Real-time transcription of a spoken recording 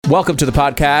Welcome to the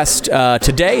podcast.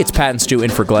 Today, it's Pat and Stu in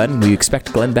for Glenn. We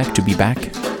expect Glenn Beck to be back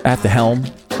at the helm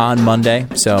on Monday,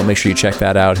 so make sure you check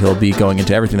that out. He'll be going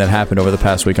into everything that happened over the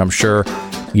past week, I'm sure,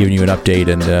 giving you an update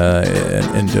and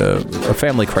a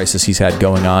family crisis he's had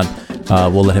going on.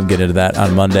 We'll let him get into that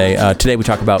on Monday. Today, we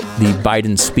talk about the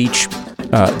Biden speech,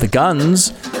 the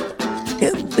guns.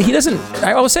 He doesn't.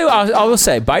 I will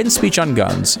say Biden's speech on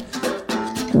guns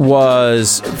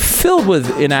was filled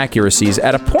with inaccuracies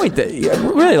at a point that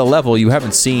really at a level you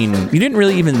didn't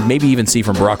really even see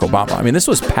from Barack Obama. I mean, this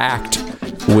was packed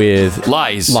with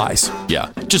lies.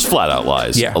 Yeah, just flat out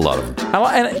lies. Yeah, a lot of them.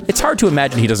 And it's hard to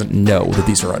imagine he doesn't know that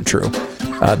these are untrue.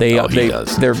 He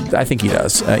does. I think he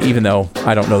does, even though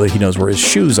I don't know that he knows where his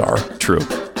shoes are. True.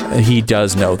 He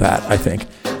does know that, I think.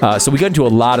 So we get into a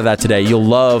lot of that today. You'll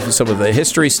love some of the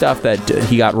history stuff that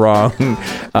he got wrong,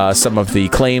 some of the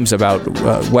claims about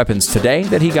weapons today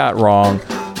that he got wrong.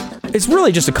 It's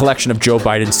really just a collection of Joe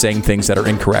Biden saying things that are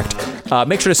incorrect.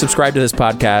 Make sure to subscribe to this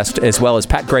podcast, as well as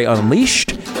Pat Gray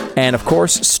Unleashed. And, of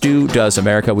course, Stu Does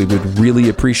America. We would really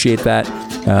appreciate that.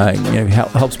 It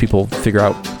helps people figure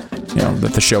out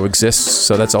that the show exists,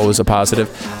 so that's always a positive.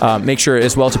 Make sure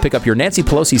as well to pick up your Nancy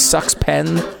Pelosi Sucks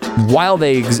pen while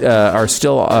they are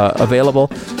still available.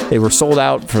 They were sold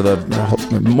out for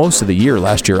most of the year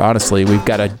last year, honestly. We've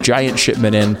got a giant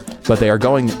shipment in, but they are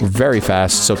going very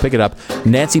fast, so pick it up.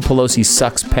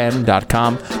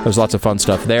 NancyPelosiSucksPen.com. There's lots of fun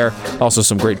stuff there. Also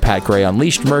some great Pat Gray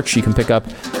Unleashed merch you can pick up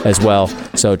as well.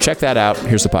 So check that out.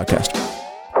 Here's the podcast.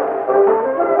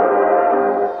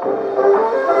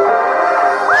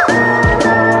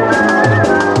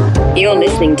 You're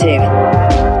listening to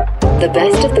the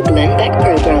best of the Glenn Beck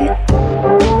program.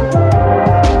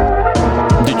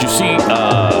 Did you see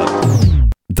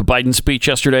the Biden speech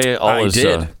yesterday? I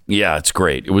did. Yeah, it's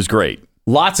great. It was great.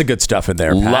 Lots of good stuff in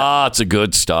there, Pat. Lots of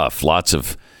good stuff. Lots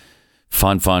of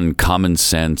fun, common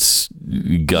sense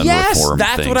gun reform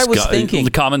that's things. What I was thinking.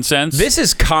 Common sense? This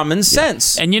is common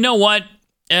sense. And you know what?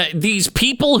 These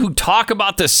people who talk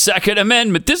about the Second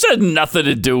Amendment, this has nothing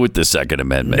to do with the Second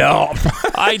Amendment. No.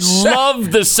 I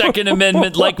love the Second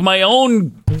Amendment like my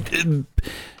own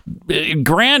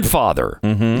grandfather.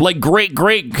 Mm-hmm. Like great,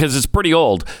 because it's pretty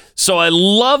old. So I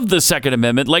love the Second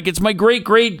Amendment like it's my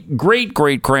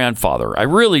great-great-great-great-grandfather. I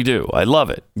really do. I love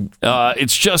it.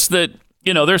 It's just that,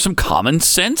 there's some common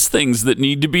sense things that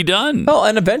need to be done. Well,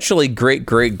 and eventually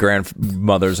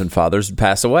great-great-grandmothers and fathers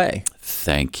pass away.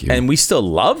 Thank you. And we still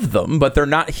love them, but they're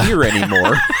not here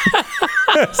anymore.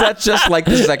 That's just like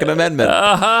the Second Amendment.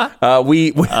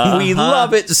 We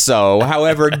love it so.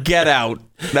 However, get out.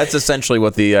 That's essentially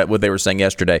what they were saying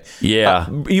yesterday. Yeah.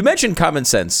 You mentioned common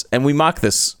sense, and we mock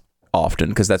this often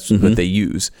because that's what they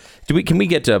use. Can we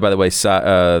get, by the way,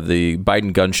 the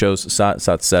Biden gun shows,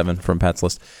 SOT 7 from Pat's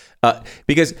list?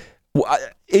 Because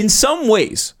in some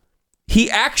ways,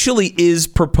 he actually is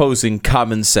proposing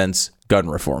common sense gun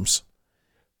reforms.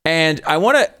 And I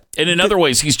want to... And in other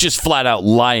ways, he's just flat out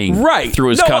lying through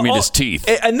his communist teeth.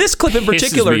 And this clip in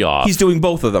particular, he's doing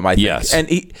both of them, I think. Yes. And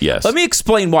let me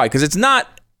explain why, because it's not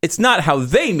how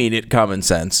they mean it common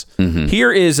sense. Mm-hmm.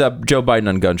 Here is Joe Biden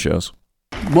on gun shows.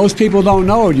 Most people don't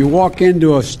know. You walk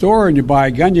into a store and you buy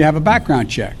a gun, you have a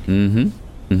background check. Mm-hmm.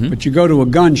 Mm-hmm. But you go to a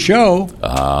gun show, you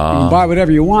can buy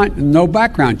whatever you want, and no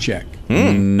background check.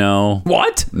 No.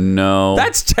 What? No.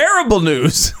 That's terrible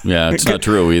news. Yeah, it's not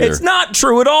true either. It's not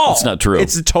true at all. It's not true.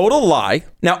 It's a total lie.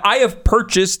 Now, I have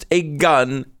purchased a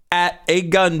gun at a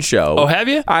gun show. Oh, have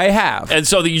you? I have. And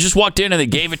so you just walked in and they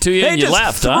gave it to you and you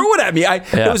left, huh? They just threw it at me.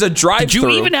 It was a drive-through. Did you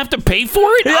even have to pay for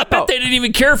it? Yeah, I bet they didn't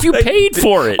even care if you paid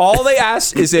for it. All they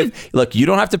asked is look, you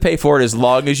don't have to pay for it as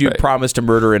long as you promise to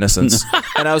murder innocents.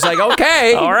 And I was like,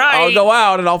 okay, all right. I'll go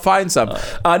out and I'll find some.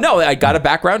 No, I got a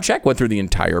background check, went through the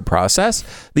entire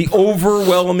process. The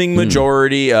overwhelming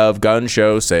majority of gun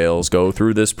show sales go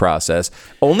through this process.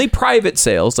 Only private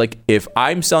sales, like if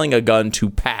I'm selling a gun to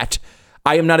Pat,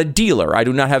 I am not a dealer. I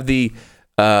do not have the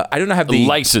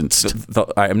licensed.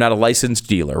 I am not a licensed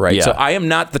dealer, right? Yeah. So I am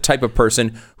not the type of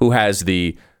person who has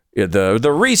the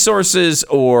resources,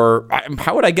 or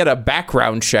how would I get a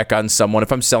background check on someone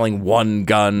if I'm selling one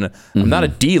gun? I'm not a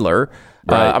dealer.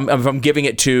 Right. If I'm giving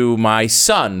it to my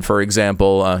son, for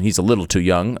example, he's a little too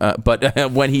young,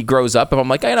 but when he grows up, if I'm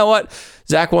like, you know what,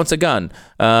 Zach wants a gun,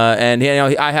 and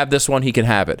I have this one, he can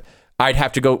have it. I'd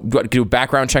have to go do a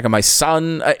background check on my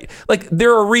son.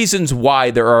 There are reasons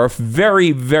why there are a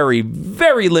very, very,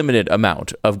 very limited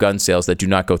amount of gun sales that do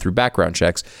not go through background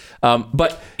checks.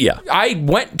 But yeah, I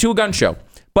went to a gun show.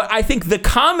 But I think the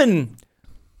common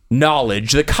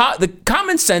knowledge, the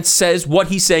common sense says what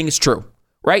he's saying is true,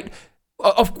 right?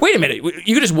 Wait a minute.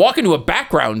 You could just walk into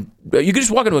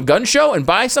a gun show and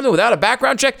buy something without a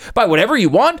background check, buy whatever you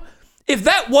want. If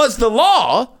that was the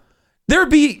law, there'd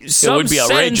be some it would be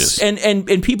outrageous.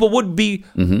 and people would be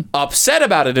upset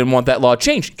about it and want that law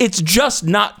changed. It's just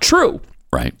not true.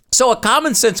 Right. So a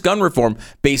common sense gun reform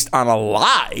based on a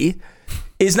lie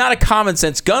is not a common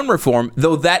sense gun reform,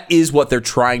 though that is what they're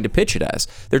trying to pitch it as.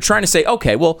 They're trying to say,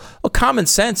 okay, well, common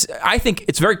sense, I think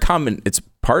it's very common. It's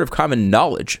part of common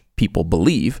knowledge. People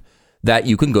believe that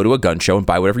you can go to a gun show and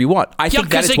buy whatever you want. I think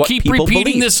that is what people believe. Because they keep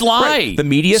repeating this lie. Right. The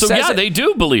media says it. they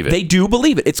do believe it. They do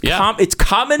believe it. It's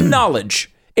common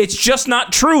knowledge. It's just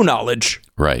not true knowledge.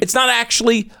 Right. It's not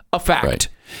actually a fact. Right.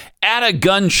 At a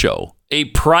gun show, a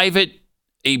private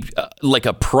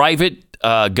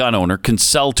gun owner can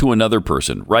sell to another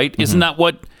person, right? Isn't that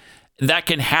what that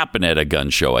can happen at a gun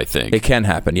show? I think it can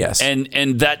happen. Yes, and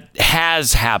that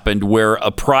has happened where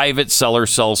a private seller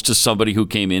sells to somebody who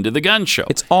came into the gun show.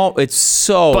 It's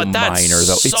so minor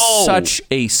though. It's such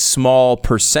a small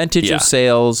percentage of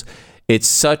sales. It's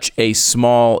such a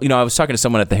small. I was talking to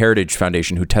someone at the Heritage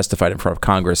Foundation who testified in front of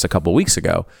Congress a couple of weeks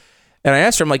ago, and I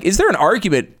asked her, I'm like, is there an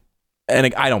argument?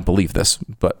 And I don't believe this,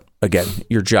 but again,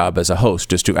 your job as a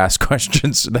host is to ask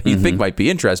questions that you think might be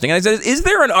interesting. And I said, is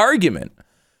there an argument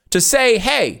to say,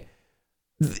 hey,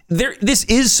 this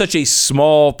is such a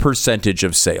small percentage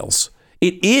of sales.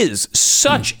 It is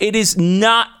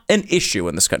not an issue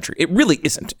in this country. It really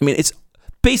isn't. I mean, it's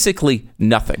basically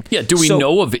nothing. Yeah. Do we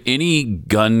know of any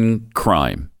gun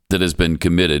crime that has been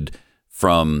committed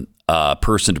from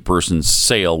person-to-person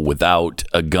sale without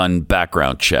a gun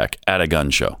background check at a gun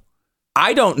show?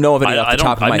 I don't know of any off the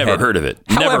top of my head. I've never heard of it.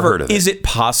 However, is it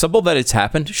possible that it's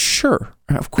happened? Sure.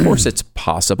 Of course it's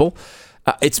possible.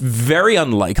 It's very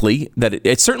unlikely that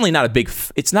it's certainly not a big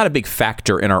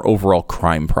factor in our overall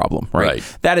crime problem, right?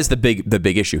 That is the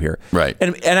big issue here. Right.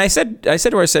 And I said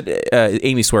to her,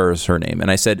 Amy Swear is her name. And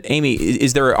I said, Amy,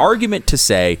 is there an argument to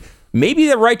say maybe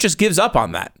the right just gives up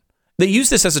on that? They use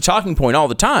this as a talking point all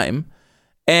the time.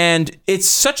 And it's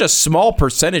such a small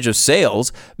percentage of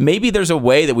sales. Maybe there's a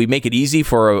way that we make it easy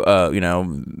for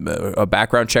a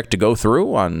background check to go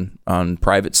through on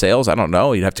private sales. I don't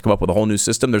know. You'd have to come up with a whole new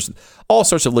system. There's all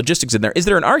sorts of logistics in there. Is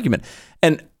there an argument?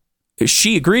 And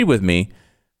she agreed with me.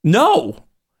 No,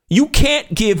 you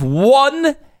can't give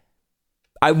one,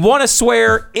 I want to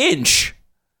swear, inch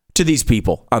to these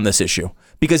people on this issue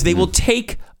because they will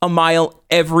take a mile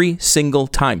every single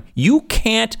time. You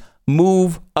can't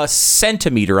move a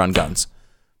centimeter on guns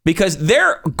because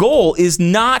their goal is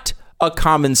not a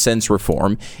common sense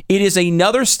reform. It is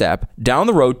another step down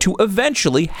the road to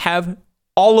eventually have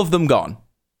all of them gone.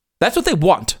 That's what they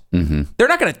want. They're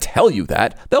not going to tell you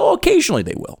that. Though occasionally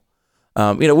they will.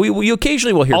 We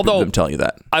occasionally will hear them tell you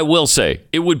that. I will say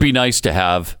it would be nice to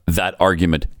have that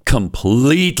argument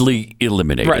completely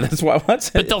eliminated. Right. That's what I want.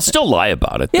 But they'll still lie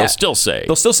about it. Yeah. They'll still say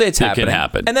it's happening. It can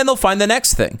happen. And then they'll find the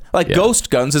next thing. Like ghost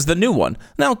guns is the new one.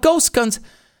 Now, ghost guns,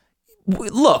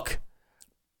 look,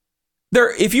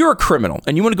 if you're a criminal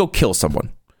and you want to go kill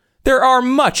someone, there are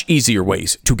much easier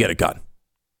ways to get a gun.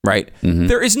 Right?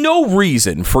 There is no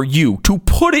reason for you to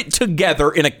put it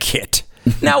together in a kit.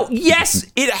 Now, yes,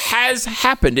 it has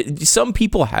happened. Some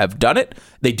people have done it.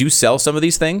 They do sell some of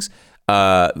these things.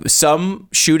 Some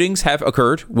shootings have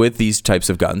occurred with these types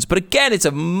of guns. But again, it's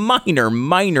a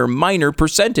minor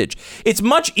percentage. It's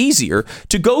much easier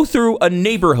to go through a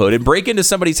neighborhood and break into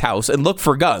somebody's house and look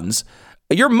for guns.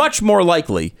 You're much more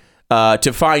likely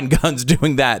to find guns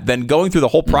doing that than going through the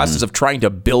whole process of trying to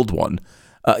build one.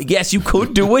 Yes, you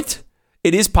could do it.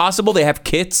 It is possible. They have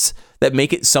kits that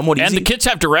make it somewhat easy. And the kits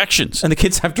have directions.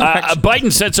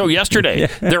 Biden said so yesterday.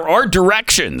 There are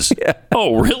directions. Yeah.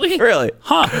 Oh, really? Really?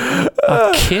 Huh.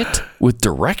 A kit with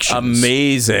directions.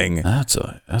 Amazing.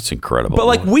 That's incredible.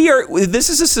 But this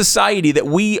is a society that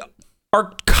we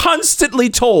are constantly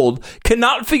told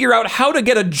cannot figure out how to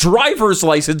get a driver's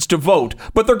license to vote,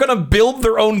 but they're going to build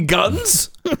their own guns?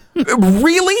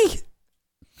 Really?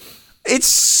 It's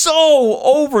so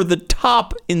over the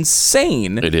top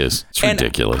insane. It is. It's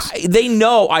ridiculous.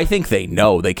 I think they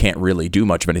know they can't really do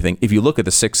much of anything. If you look at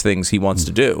the 6 things he wants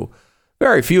to do,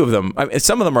 very few of them,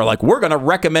 some of them are like, we're going to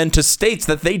recommend to states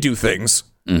that they do things.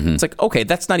 It's like, okay,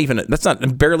 that's not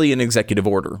barely an executive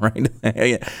order, right?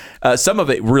 Some of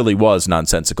it really was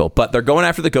nonsensical, but they're going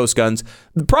after the ghost guns.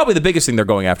 Probably the biggest thing they're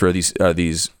going after are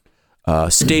these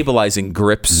stabilizing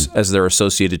grips as they're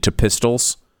associated to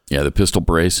pistols. Yeah, the pistol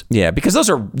brace. Yeah, because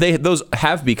those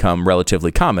have become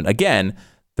relatively common. Again,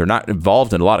 they're not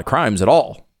involved in a lot of crimes at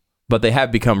all, but they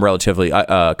have become relatively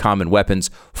common weapons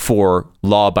for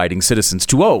law-abiding citizens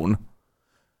to own.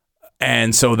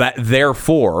 And so that,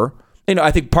 therefore,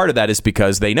 I think part of that is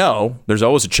because they know there's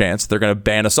always a chance they're going to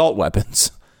ban assault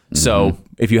weapons. So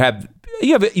if you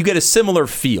get a similar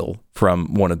feel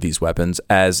from one of these weapons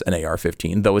as an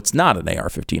AR-15, though it's not an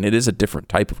AR-15. It is a different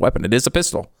type of weapon. It is a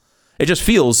pistol. It just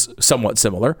feels somewhat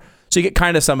similar. So you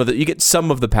get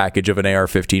some of the package of an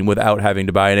AR-15 without having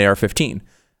to buy an AR-15,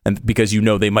 and because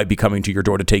they might be coming to your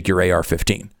door to take your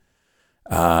AR-15.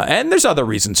 And there's other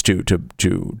reasons to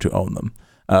own them,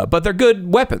 but they're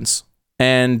good weapons,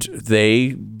 and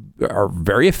they are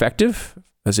very effective,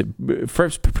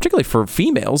 particularly for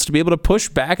females, to be able to push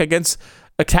back against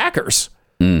attackers.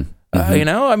 You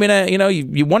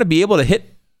want to be able to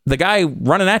hit the guy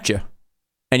running at you,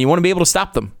 and you want to be able to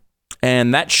stop them,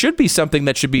 and that should be something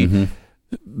that should be.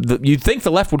 You'd think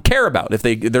the left would care about if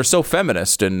they're so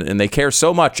feminist and they care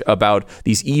so much about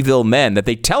these evil men that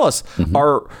they tell us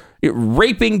are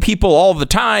raping people all the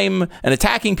time and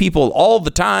attacking people all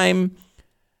the time.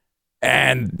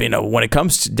 And, when it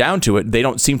comes down to it, they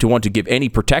don't seem to want to give any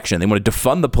protection. They want to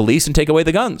defund the police and take away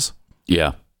the guns.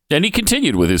 Yeah. And he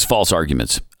continued with his false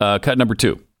arguments. Cut number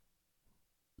 2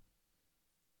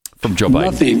 from Joe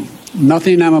Biden.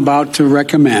 Nothing I'm about to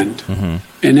recommend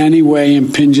in any way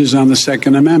impinges on the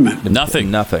Second Amendment.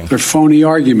 Nothing. They're phony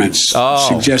arguments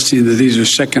suggesting that these are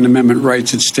Second Amendment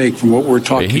rights at stake from what we're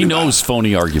talking about. He knows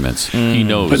phony arguments. He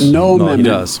knows. But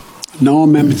no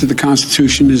amendment to the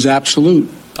Constitution is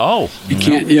absolute. You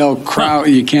can't yell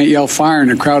you can't yell fire in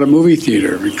a crowded movie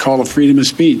theater. We call it freedom of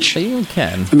speech. You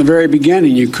can. From the very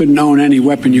beginning, you couldn't own any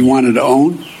weapon you wanted to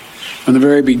own. From the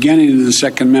very beginning, the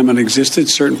Second Amendment existed.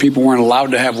 Certain people weren't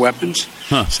allowed to have weapons.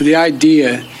 So the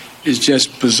idea is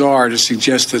just bizarre to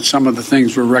suggest that some of the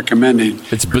things we're recommending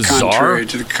are contrary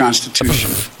to the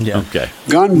Constitution. Okay.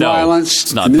 Gun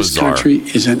violence in this country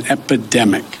is an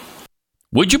epidemic.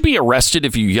 Would you be arrested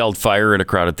if you yelled fire at a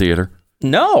crowded theater?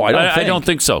 No, I don't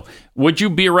think so. Would you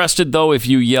be arrested, though, if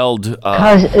you yelled...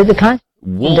 Because the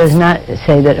Constitution does not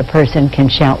say that a person can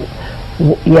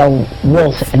yell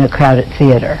wolf in a crowded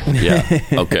theater. Yeah.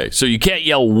 Okay. So you can't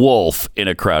yell wolf in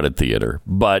a crowded theater,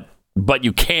 but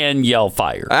you can yell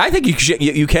fire. I think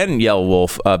you can yell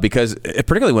wolf because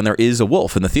particularly when there is a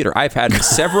wolf in the theater. I've had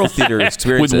several theater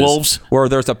experiences with wolves where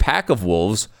there's a pack of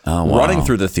wolves running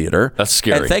through the theater. That's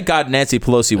scary. And thank God Nancy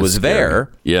Pelosi was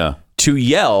there. Yeah. To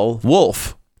yell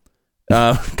wolf.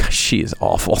 Gosh, she is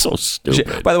awful. So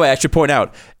stupid. By the way, I should point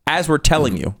out, as we're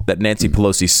telling you that Nancy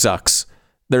Pelosi sucks,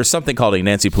 there's something called a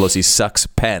Nancy Pelosi sucks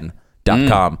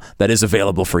pen.com that is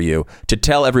available for you to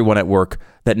tell everyone at work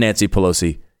that Nancy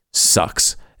Pelosi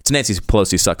sucks. It's Nancy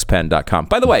Pelosi sucks pen.com.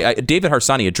 By the way, David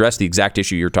Harsanyi addressed the exact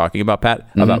issue you're talking about, Pat,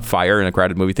 about fire in a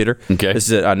crowded movie theater. Okay. This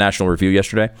is a National Review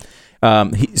yesterday.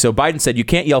 So Biden said you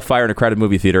can't yell fire in a crowded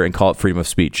movie theater and call it freedom of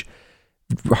speech.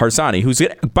 Harsanyi, who's,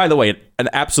 by the way, an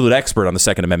absolute expert on the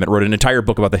Second Amendment, wrote an entire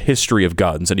book about the history of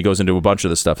guns, and he goes into a bunch of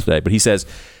this stuff today. But he says,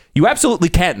 you absolutely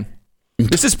can.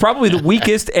 This is probably the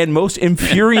weakest and most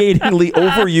infuriatingly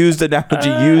overused analogy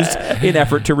used in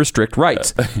effort to restrict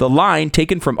rights. The line,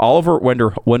 taken from Oliver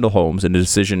Wendell Holmes in the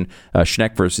decision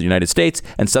Schneck versus the United States,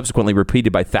 and subsequently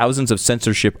repeated by thousands of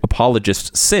censorship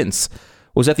apologists since,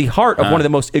 was at the heart of one of the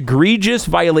most egregious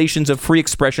violations of free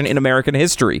expression in American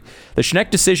history. The Schneck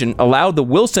decision allowed the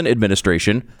Wilson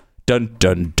administration,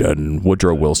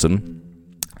 Woodrow Wilson,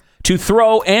 to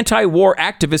throw anti-war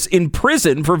activists in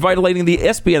prison for violating the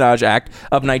Espionage Act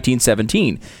of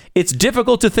 1917. It's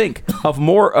difficult to think of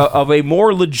a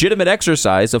more legitimate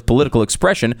exercise of political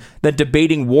expression than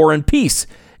debating war and peace.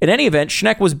 In any event,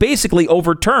 Schneck was basically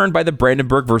overturned by the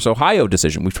Brandenburg versus Ohio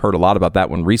decision. We've heard a lot about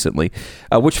that one recently,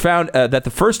 which found that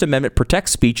the First Amendment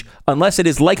protects speech unless it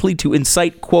is likely to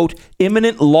incite, quote,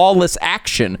 imminent lawless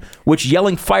action, which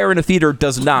yelling fire in a theater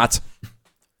does not. Wow.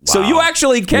 So you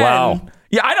actually can. Wow.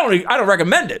 Yeah, I don't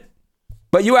recommend it,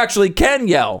 but you actually can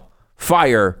yell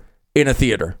fire in a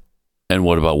theater. And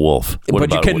what about wolf?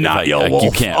 But you cannot yell wolf.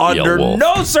 You can't under yell wolf.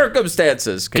 No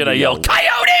circumstances. Can I yell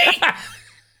coyote?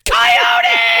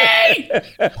 Coyote!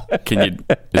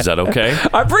 Is that okay?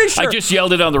 I'm pretty sure. I just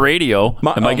yelled it on the radio.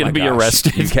 Am I going to be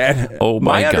arrested? You can. Oh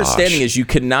my gosh. understanding is you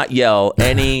cannot yell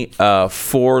any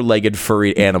four-legged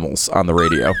furry animals on the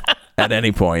radio at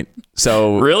any point.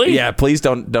 So really? Yeah, please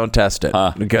don't test it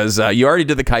because you already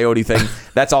did the coyote thing.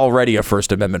 That's already a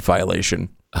First Amendment violation.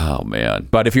 Oh man.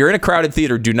 But if you're in a crowded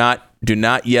theater, do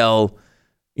not yell,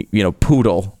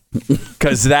 poodle,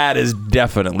 because that is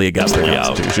definitely against the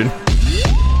Constitution.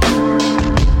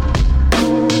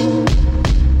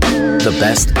 The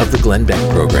best of the Glenn Beck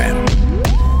program.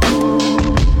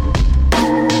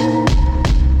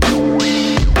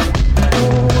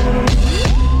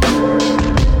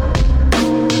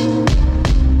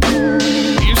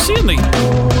 You seeing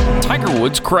the Tiger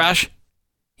Woods crash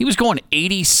He was going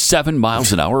 87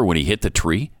 miles an hour when he hit the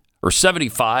tree, or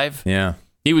 75. Yeah.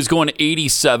 He was going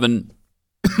 87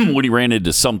 when he ran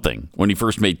into something, when he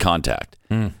first made contact.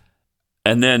 And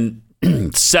then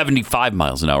 75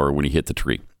 miles an hour when he hit the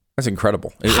tree. That's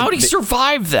incredible. How did he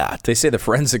survive that? They say the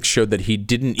forensics showed that he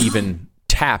didn't even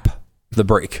tap the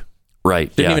brake.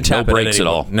 Right. Didn't even tap no brakes at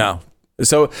all. No.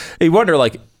 So you wonder,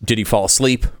 like, did he fall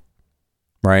asleep?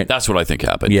 Right. That's what I think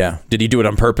happened. Yeah. Did he do it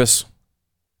on purpose?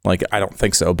 Like, I don't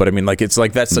think so. But I mean, like, it's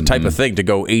like that's the type of thing to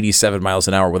go 87 miles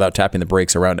an hour without tapping the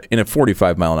brakes around in a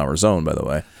 45 mile an hour zone, by the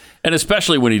way. And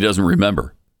especially when he doesn't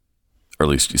remember. Or at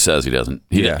least he says he doesn't.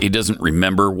 He doesn't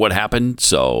remember what happened,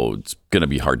 so it's going to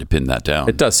be hard to pin that down.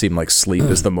 It does seem like sleep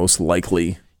is the most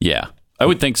likely. Yeah, I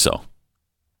would think so.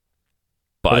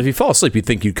 But if you fall asleep, you'd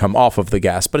think you'd come off of the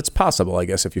gas. But it's possible, I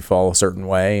guess, if you fall a certain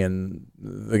way and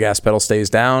the gas pedal stays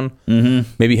down.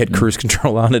 Maybe you had cruise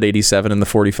control on at 87 in the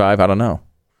 45. I don't know.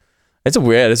 It's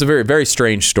a very, very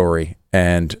strange story.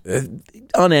 And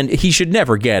he should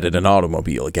never get in an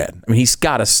automobile again. I mean, he's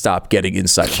got to stop getting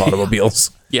inside of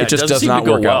automobiles. Yeah, it just does not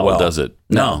work out well, does it?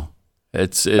 No.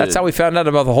 That's how we found out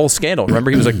about the whole scandal. Remember,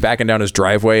 he was like backing down his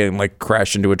driveway and like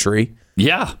crashed into a tree.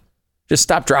 Yeah. Just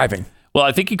stop driving. Well,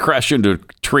 I think he crashed into a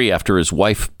tree after his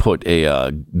wife put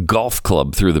a golf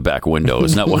club through the back window.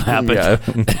 Isn't that what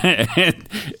happened?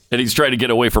 And he's trying to get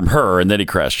away from her, and then he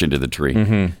crashed into the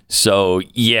tree. So,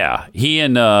 yeah, he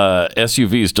and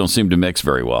SUVs don't seem to mix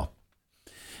very well.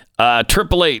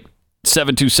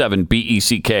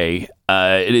 888-727-BECK.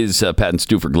 It is Pat and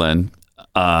Stu for Glenn.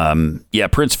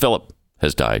 Prince Philip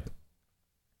has died.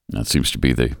 That seems to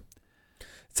be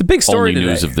it's a big story only today.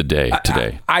 News of the day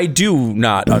today. I do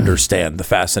not understand the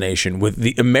fascination with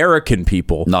the American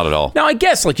people. Not at all. Now, I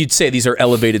guess, like you'd say, these are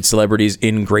elevated celebrities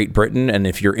in Great Britain, and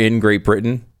if you're in Great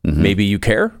Britain, maybe you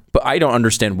care. But I don't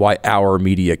understand why our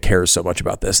media cares so much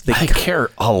about this. They care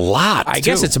a lot. I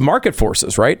guess it's market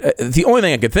forces, right? The only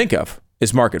thing I could think of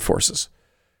is market forces.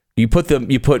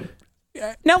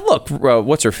 Now look,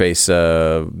 what's her face?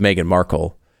 Meghan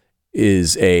Markle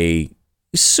is a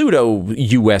pseudo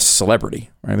U.S. celebrity.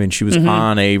 I mean, she was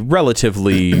on a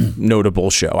relatively notable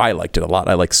show. I liked it a lot.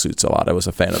 I like Suits a lot. I was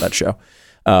a fan of that show.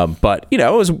 But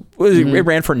it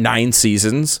ran for 9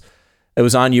 seasons. It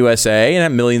was on USA and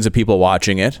had millions of people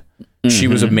watching it. She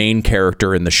was a main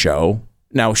character in the show.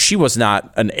 Now, she was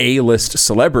not an A-list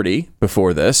celebrity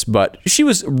before this, but she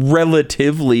was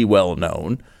relatively well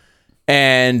known.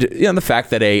 And the fact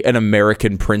that an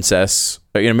American princess,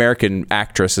 an American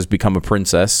actress has become a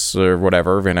princess or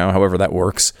whatever, however that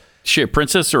works. Is she a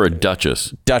princess or a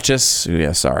duchess? Duchess.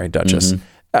 Yeah, sorry, duchess.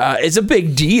 It's a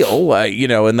big deal,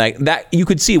 and that you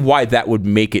could see why that would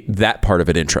make it that part of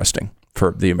it interesting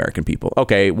for the American people.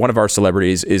 Okay, one of our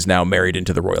celebrities is now married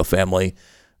into the royal family.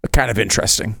 Kind of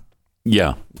interesting.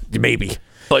 Yeah, maybe.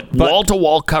 But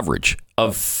wall-to-wall coverage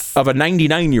of a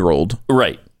 99-year-old,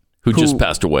 right? Who just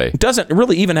passed away. Doesn't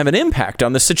really even have an impact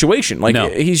on the situation. Like,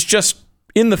 he's just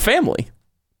in the family.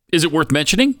 Is it worth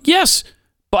mentioning? Yes.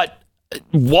 But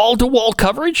wall-to-wall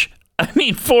coverage? I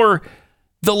mean, for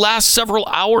the last several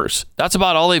hours, that's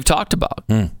about all they've talked about.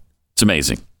 It's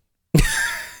amazing.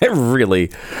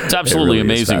 It's absolutely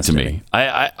amazing to me.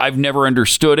 I've never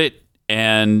understood it,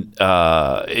 and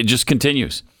it just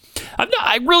continues.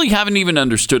 I really haven't even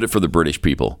understood it for the British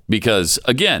people because,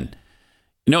 again,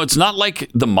 it's not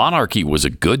like the monarchy was a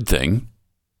good thing.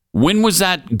 When was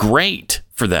that great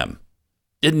for them?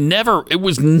 It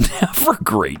was never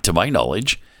great to my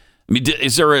knowledge. I mean,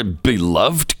 is there a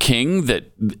beloved king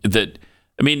that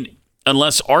I mean,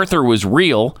 unless Arthur was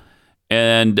real,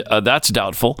 and that's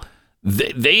doubtful,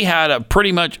 they had a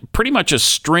pretty much a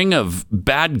string of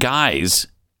bad guys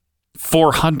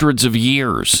for hundreds of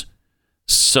years.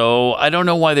 So I don't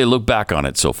know why they look back on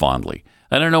it so fondly.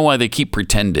 I don't know why they keep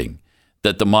pretending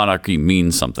that the monarchy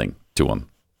means something to them.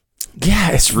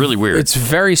 Yeah, it's really weird. It's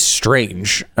very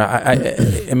strange.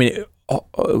 I mean, it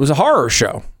was a horror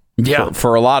show. Yeah,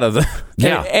 for a lot of the.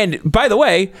 Yeah, and by the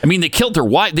way, I mean, they killed their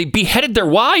wife. They beheaded their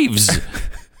wives.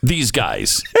 These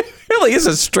guys. It really is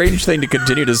a strange thing to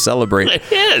continue to celebrate.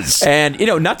 It is, and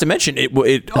not to mention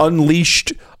it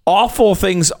unleashed awful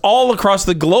things all across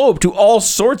the globe to all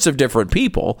sorts of different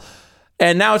people.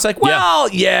 And now it's like,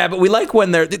 but we like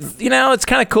when they're, it's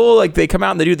kind of cool. Like they come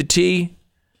out and they do the tea.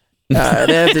 They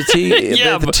have the tea,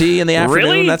 the tea in the afternoon.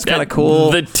 Really? That's kind of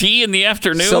cool. The tea in the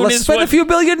afternoon. So let's spend a few $1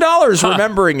 billion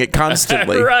remembering it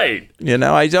constantly. Right.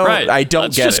 I don't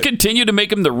Let's get just it. continue to make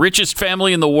them the richest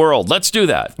family in the world. Let's do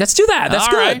that. That's good.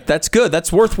 Right. That's good.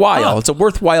 That's worthwhile. It's a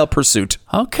worthwhile pursuit.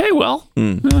 Okay, well,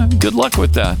 good luck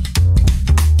with that.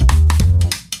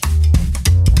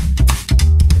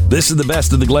 This is the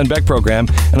Best of the Glenn Beck program,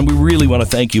 and we really want to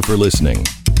thank you for listening.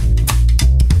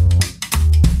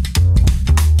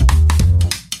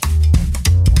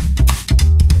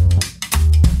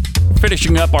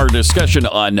 Finishing up our discussion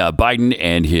on Biden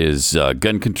and his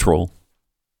gun control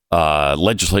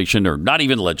legislation, or not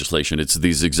even legislation, it's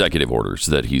these executive orders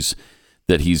that he's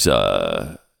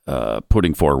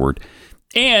putting forward,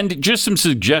 and just some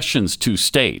suggestions to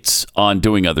states on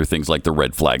doing other things like the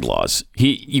red flag laws.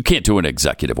 You can't do an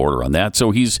executive order on that,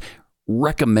 so he's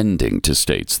recommending to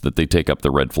states that they take up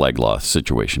the red flag law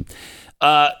situation.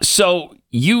 So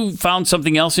you found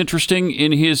something else interesting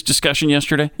in his discussion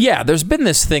yesterday? Yeah, there's been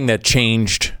this thing that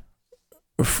changed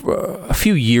a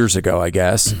few years ago, I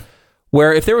guess,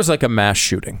 where if there was like a mass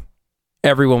shooting,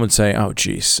 everyone would say, oh,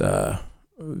 geez,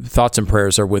 thoughts and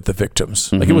prayers are with the victims.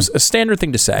 Mm-hmm. Like it was a standard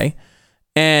thing to say.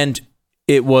 And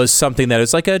it was something that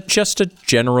is like just a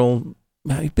general,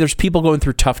 there's people going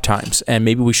through tough times, and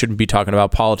maybe we shouldn't be talking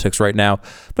about politics right now.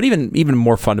 But even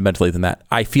more fundamentally than that,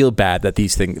 I feel bad that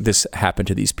this happened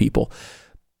to these people.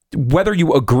 Whether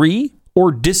you agree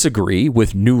or disagree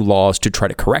with new laws to try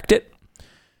to correct it,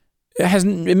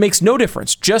 it makes no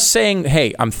difference. Just saying,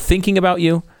 hey, I'm thinking about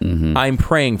you, I'm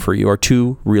praying for you, are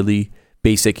two really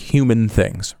basic human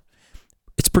things.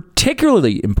 It's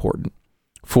particularly important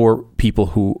for people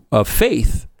who of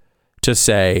faith to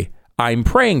say, I'm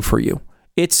praying for you.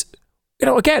 It's,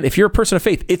 again, if you're a person of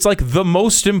faith, it's like the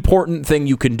most important thing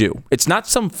you can do. It's not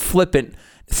some flippant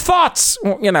thoughts,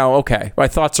 okay, my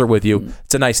thoughts are with you.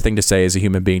 It's a nice thing to say as a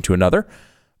human being to another.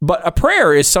 But a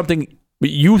prayer is something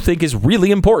you think is really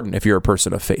important if you're a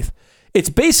person of faith. It's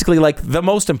basically like the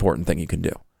most important thing you can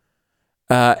do.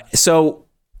 So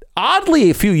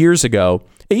oddly, a few years ago,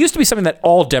 it used to be something that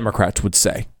all Democrats would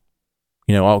say.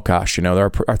 Oh gosh,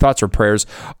 our thoughts or prayers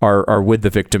are with the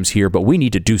victims here, but we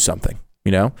need to do something.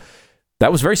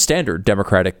 That was very standard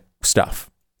Democratic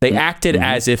stuff. They acted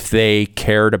as if they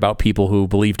cared about people who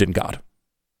believed in God.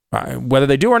 Whether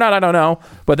they do or not, I don't know,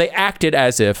 but they acted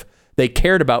as if they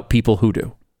cared about people who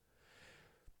do.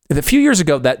 And a few years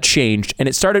ago, that changed,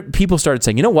 and people started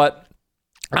saying, you know what?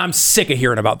 I'm sick of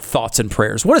hearing about thoughts and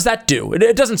prayers. What does that do?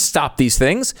 It doesn't stop these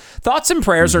things. Thoughts and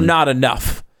prayers are not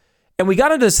enough. And we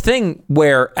got into this thing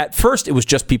where at first it was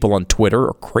just people on Twitter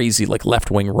or crazy like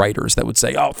left-wing writers that would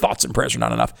say, oh, thoughts and prayers are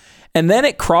not enough. And then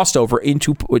it crossed over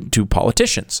into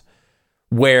politicians,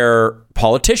 where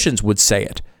politicians would say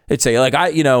it. They'd say, like,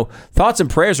 thoughts and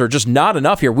prayers are just not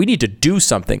enough here. We need to do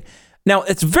something. Now,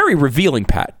 it's very revealing,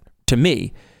 Pat, to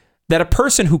me, that a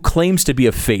person who claims to be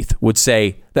of faith would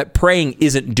say that praying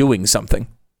isn't doing something,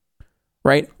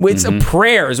 right? It's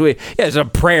prayers. It's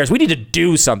prayers. We need to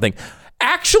do something.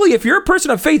 Actually, if you're a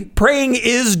person of faith, praying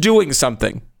is doing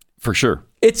something. For sure.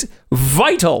 It's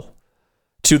vital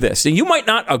to this. And you might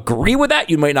not agree with that.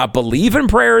 You might not believe in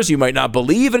prayers. You might not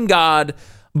believe in God.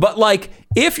 But like,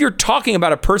 if you're talking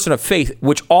about a person of faith,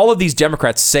 which all of these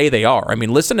Democrats say they are. I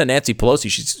mean, listen to Nancy Pelosi.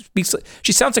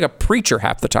 She sounds like a preacher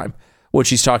half the time when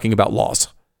she's talking about laws.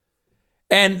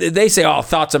 And they say, oh,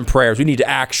 thoughts and prayers. We need to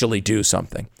actually do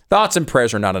something. Thoughts and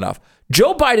prayers are not enough.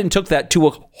 Joe Biden took that to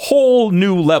a whole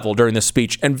new level during this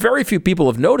speech, and very few people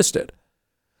have noticed it.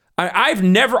 I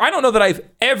don't know that I've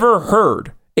ever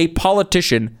heard a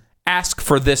politician ask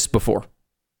for this before.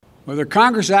 Whether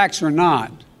Congress acts or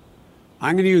not,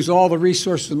 I'm going to use all the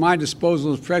resources at my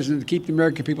disposal as president to keep the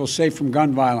American people safe from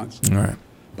gun violence. All right.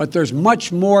 But there's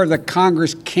much more that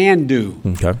Congress can do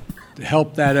to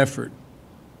help that effort.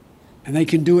 And they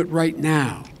can do it right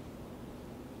now.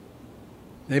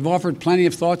 They've offered plenty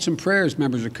of thoughts and prayers,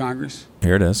 members of Congress.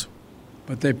 Here it is.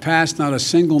 But they passed not a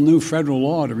single new federal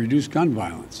law to reduce gun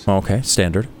violence. Okay,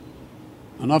 standard.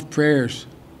 Enough prayers.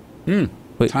 Wait.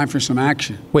 Time for some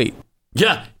action. Wait.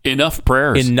 Yeah, enough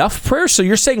prayers. Enough prayers? So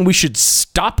you're saying we should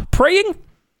stop praying?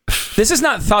 This is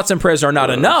not thoughts and prayers are not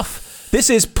enough. This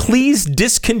is please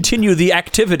discontinue the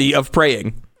activity of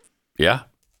praying. Yeah.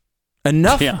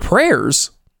 Enough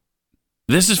prayers?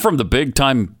 This is from the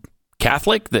big-time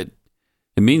Catholic that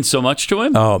it means so much to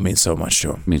him? Oh, it means so much to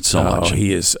him. It means so much.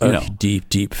 He is a deep,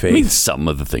 deep faith. I mean, some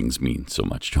of the things mean so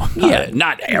much to him.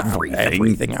 Not everything.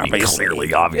 Everything,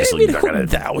 obviously. Obviously.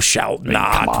 Thou shalt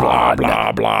not, blah,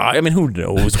 blah, blah. I mean, who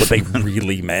knows what they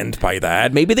really meant by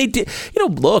that? Maybe they did.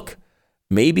 Look,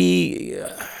 maybe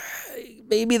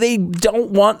they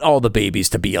don't want all the babies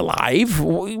to be alive.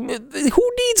 Who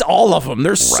needs all of them?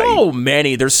 There's so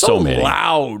many. They're so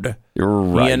loud. You're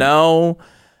right.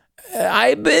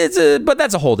 But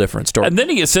that's a whole different story. And then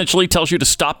he essentially tells you to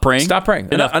stop praying. Stop praying.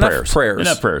 Enough prayers.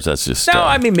 Enough prayers. That's just... No,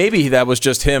 I mean, maybe that was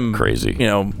just him... Crazy.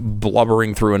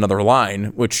 Blubbering through another line,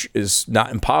 which is not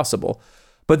impossible.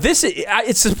 But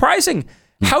it's surprising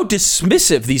how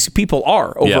dismissive these people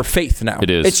are over faith now. It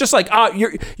is. It's just like,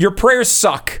 your prayers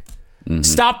suck.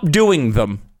 Stop doing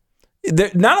them.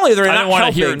 Not only they're not helping. I don't want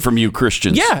to hear it from you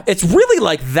Christians. Yeah, it's really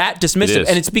like that dismissive.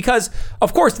 And it's because,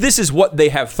 of course, this is what they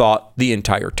have thought the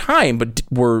entire time, but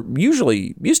were used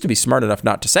to be smart enough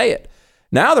not to say it.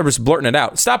 Now they're just blurting it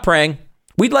out. Stop praying.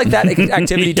 We'd like that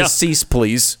activity to cease,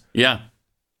 please. Yeah.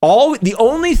 The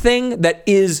only thing that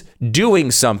is doing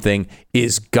something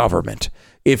is government.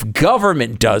 If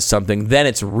government does something, then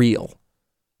it's real.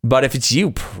 But if it's you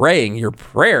praying your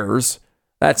prayers,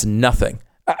 that's nothing.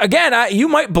 Again, you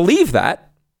might believe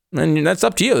that, and that's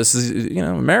up to you. This is,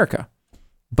 America.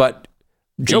 But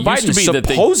Joe Biden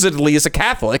supposedly is a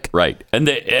Catholic, right? And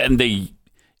it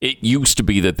used to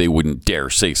be that they wouldn't dare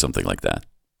say something like that,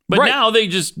 but now they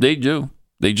do.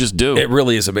 It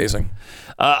really is amazing.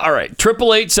 All right,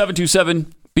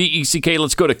 888-727-BECK.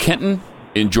 Let's go to Kenton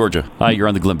in Georgia. Hi, you're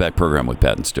on the Glenn Beck program with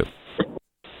Pat and Stu.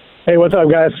 Hey, what's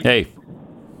up, guys? Hey.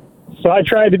 So I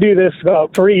tried to do this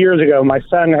about 3 years ago. My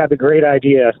son had the great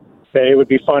idea that it would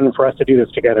be fun for us to do this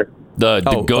together. The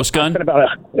ghost gun?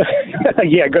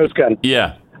 Yeah, ghost gun.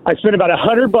 Yeah. I spent about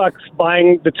 $100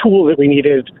 buying the tools that we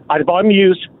needed. I bought them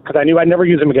used because I knew I'd never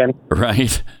use them again.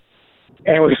 Right.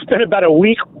 And we spent about a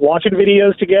week watching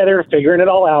videos together, figuring it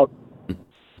all out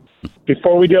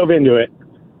before we dove into it.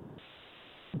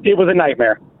 It was a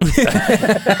nightmare.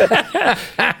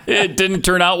 It didn't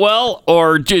turn out well,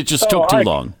 or it just took too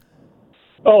long?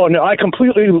 Oh, no,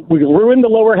 we ruined the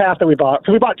lower half that we bought.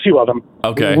 So we bought two of them.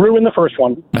 Okay. We ruined the first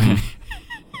one.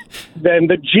 Then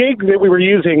the jig that we were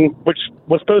using, which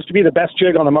was supposed to be the best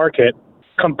jig on the market,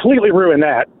 completely ruined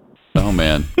that. Oh,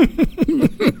 man.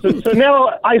 So now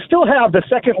I still have the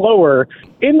second lower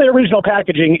in the original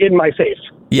packaging in my safe.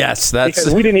 Yes,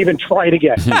 because we didn't even try it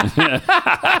again.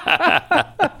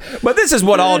 But this is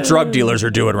what all drug dealers are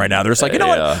doing right now. They're just like,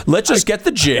 what? Let's just get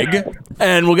the jig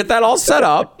and we'll get that all set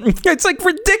up. It's like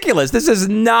ridiculous. This is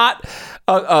not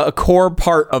a core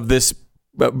part of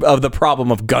the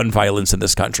problem of gun violence in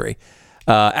this country.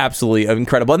 Absolutely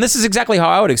incredible. And this is exactly how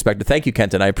I would expect it. Thank you,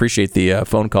 Kenton. I appreciate the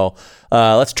phone call.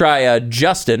 Let's try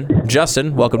Justin.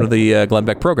 Justin, welcome to the Glenn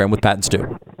Beck program with Pat and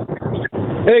Stu.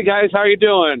 Hey, guys. How are you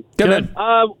doing? Good.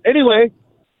 Anyway,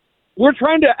 we're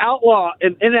trying to outlaw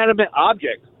an inanimate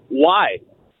object. Why?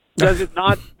 Does it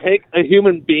not take a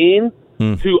human being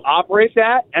to operate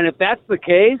that? And if that's the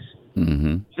case,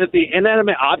 that the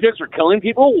inanimate objects are killing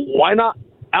people, why not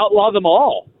outlaw them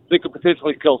all? They could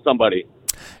potentially kill somebody.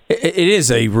 It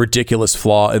is a ridiculous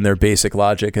flaw in their basic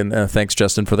logic, and thanks,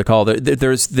 Justin, for the call.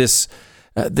 There's this.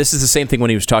 This is the same thing when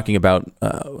he was talking about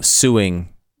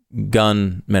suing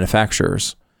gun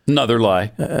manufacturers. Another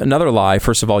lie.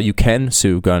 First of all, you can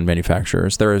sue gun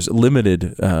manufacturers. There is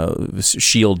limited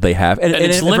shield they have, and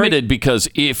it's limited because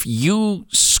if you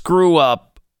screw up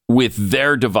with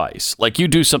their device, like you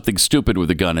do something stupid with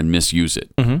a gun and misuse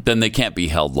it, then they can't be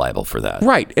held liable for that.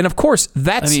 Right. And of course,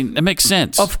 it makes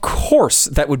sense. Of course,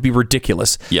 that would be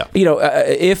ridiculous. Yeah.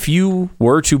 If you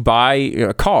were to buy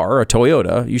a car, a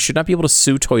Toyota, you should not be able to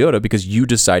sue Toyota because you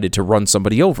decided to run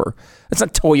somebody over. It's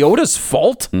not Toyota's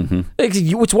fault.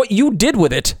 It's what you did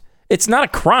with it. It's not a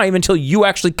crime until you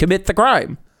actually commit the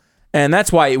crime. And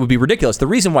that's why it would be ridiculous. The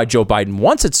reason why Joe Biden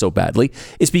wants it so badly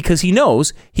is because he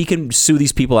knows he can sue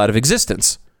these people out of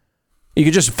existence. You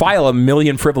could just file 1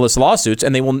 million frivolous lawsuits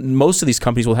and most of these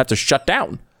companies will have to shut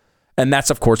down. And that's,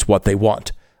 of course, what they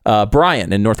want.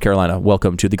 Brian in North Carolina,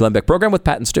 welcome to the Glenn Beck program with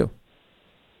Pat and Stu.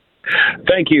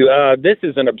 Thank you. This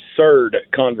is an absurd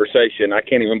conversation. I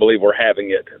can't even believe we're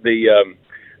having it. The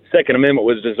Second Amendment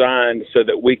was designed so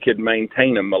that we could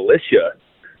maintain a militia,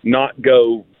 not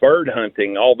go bird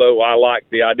hunting, although I like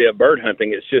the idea of bird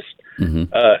hunting. It's just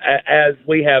as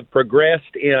we have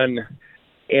progressed in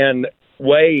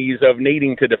ways of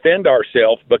needing to defend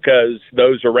ourselves because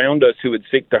those around us who would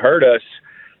seek to hurt us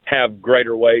have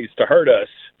greater ways to hurt us,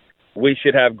 we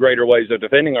should have greater ways of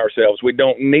defending ourselves. We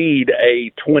don't need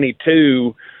a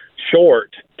 22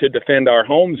 short to defend our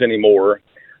homes anymore.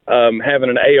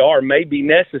 Having an AR may be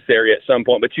necessary at some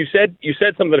point, but you said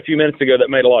something a few minutes ago that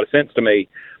made a lot of sense to me.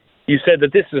 You said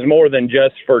that this is more than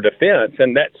just for defense,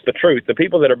 and that's the truth. The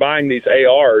people that are buying these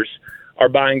ARs are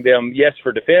buying them, yes,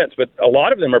 for defense, but a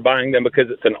lot of them are buying them because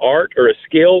it's an art or a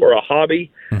skill or a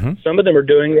hobby. Some of them are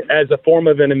doing it as a form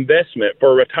of an investment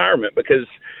for retirement because,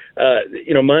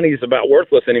 money is about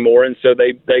worthless anymore, and so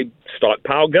they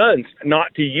stockpile guns,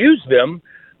 not to use them,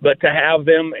 but to have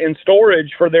them in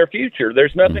storage for their future.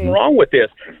 There's nothing wrong with this.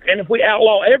 And if we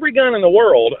outlaw every gun in the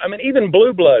world, I mean, even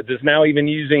Blue Bloods is now even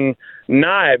using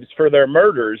knives for their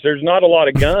murders. There's not a lot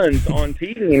of guns on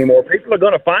TV anymore. People are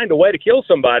going to find a way to kill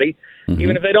somebody,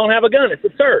 even if they don't have a gun. It's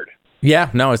absurd. Yeah,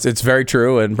 no, it's very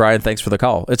true. And Brian, thanks for the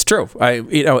call. It's true.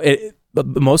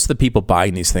 Most of the people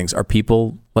buying these things are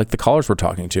people like the callers we're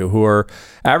talking to, who are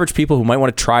average people who might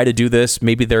want to try to do this.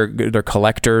 Maybe they're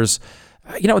collectors.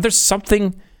 There's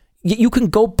something, you can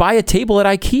go buy a table at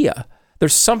IKEA.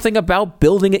 There's something about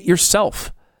building it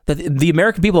yourself. That the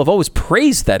American people have always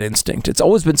praised that instinct. It's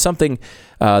always been something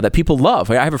that people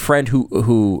love. I have a friend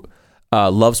who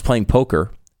loves playing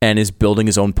poker and is building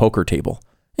his own poker table.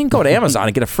 You can go to Amazon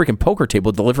and get a freaking poker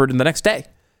table delivered in the next day.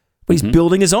 But he's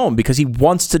building his own because he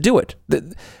wants to do it.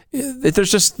 That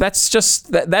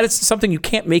is something you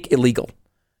can't make illegal.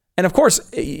 And of course,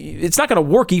 it's not going to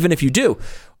work even if you do.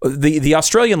 The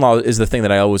Australian law is the thing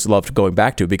that I always loved going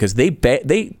back to, because they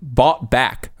bought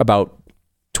back about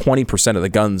 20% of the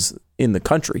guns in the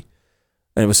country.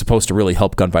 And it was supposed to really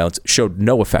help gun violence. Showed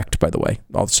no effect, by the way.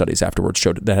 All the studies afterwards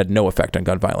showed that had no effect on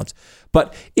gun violence.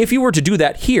 But if you were to do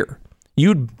that here,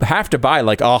 you'd have to buy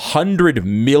like 100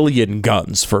 million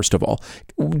guns, first of all.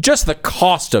 Just the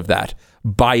cost of that,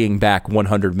 buying back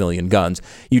 100 million guns.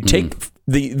 You take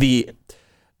the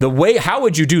way, how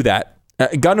would you do that?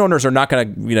 Gun owners are not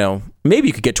going to, maybe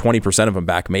you could get 20% of them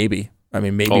back, maybe.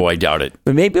 Maybe. Oh, I doubt it.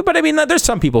 Maybe, but there's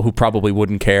some people who probably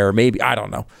wouldn't care. Maybe, I don't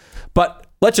know. But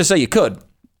let's just say you could.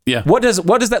 Yeah. What does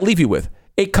that leave you with?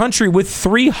 A country with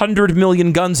 300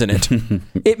 million guns in it.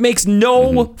 It makes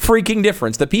no freaking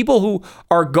difference. The people who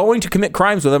are going to commit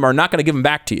crimes with them are not going to give them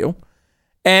back to you.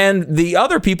 And the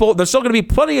other people, there's still going to be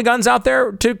plenty of guns out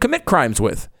there to commit crimes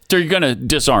with. So you're going to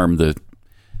disarm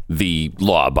the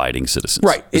law-abiding citizens,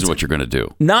 right? Is what you're going to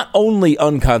do. Not only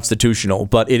unconstitutional,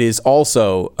 but it is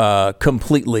also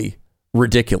completely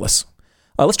ridiculous.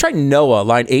 Let's try Noah,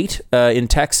 line 8 in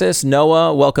Texas.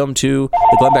 Noah, welcome to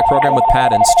the Glenn Beck program with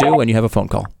Pat and Stu, and you have a phone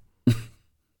call.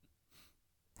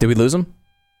 Did we lose him?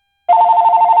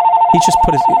 He just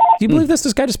put his... Do you believe this?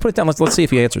 This guy just put it down. Let's see if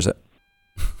he answers it.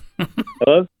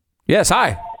 Hello? Yes,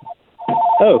 hi.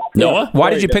 Oh, Noah?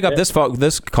 Why did you pick up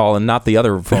this call and not the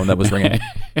other phone that was ringing?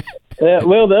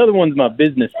 Well, the other one's my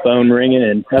business phone ringing,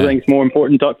 and I think it's more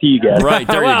important to talk to you guys. Right,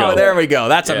 there you go. There we go.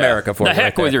 That's America for you. The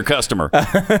heck with your customer. All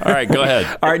right, go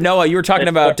ahead. All right, Noah, you were talking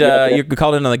about, you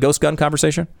called in on the ghost gun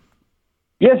conversation?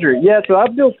 Yes, sir. Yeah, so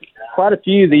I've built quite a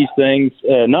few of these things,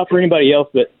 not for anybody else,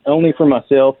 but only for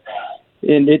myself.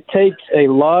 And it takes a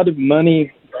lot of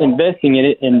money investing in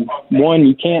it, and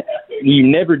you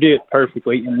never do it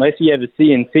perfectly unless you have a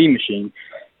CNC machine.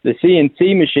 The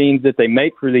CNC machines that they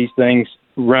make for these things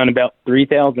run about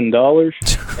 $3,000.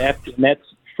 And that's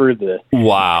for the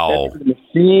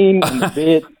machine and the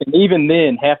bit, and even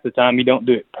then, half the time you don't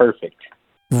do it perfect.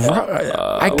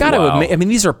 I gotta admit,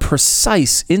 these are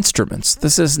precise instruments.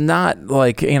 This is not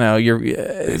like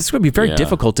it's going to be very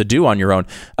difficult to do on your own.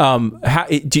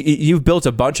 You've built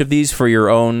a bunch of these for your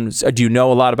own. Do you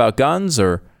know a lot about guns,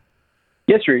 or?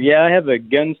 Yes, sir. Yeah, I have a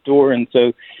gun store, and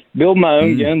so building my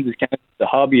own guns is kind of a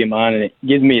hobby of mine, and it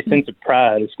gives me a sense of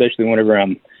pride, especially whenever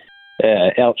I'm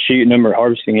out shooting them or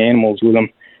harvesting animals with them.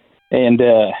 And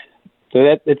so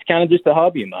it's kind of just a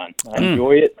hobby of mine. I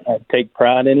enjoy it. I take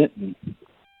pride in it. And,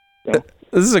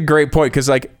 This is a great point, because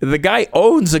the guy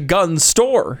owns a gun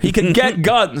store. He can get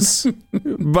guns,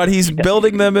 but he's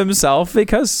building them himself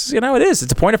because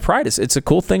it's a point of pride. It's a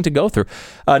cool thing to go through.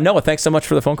 Noah, thanks so much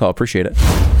for the phone call. Appreciate it.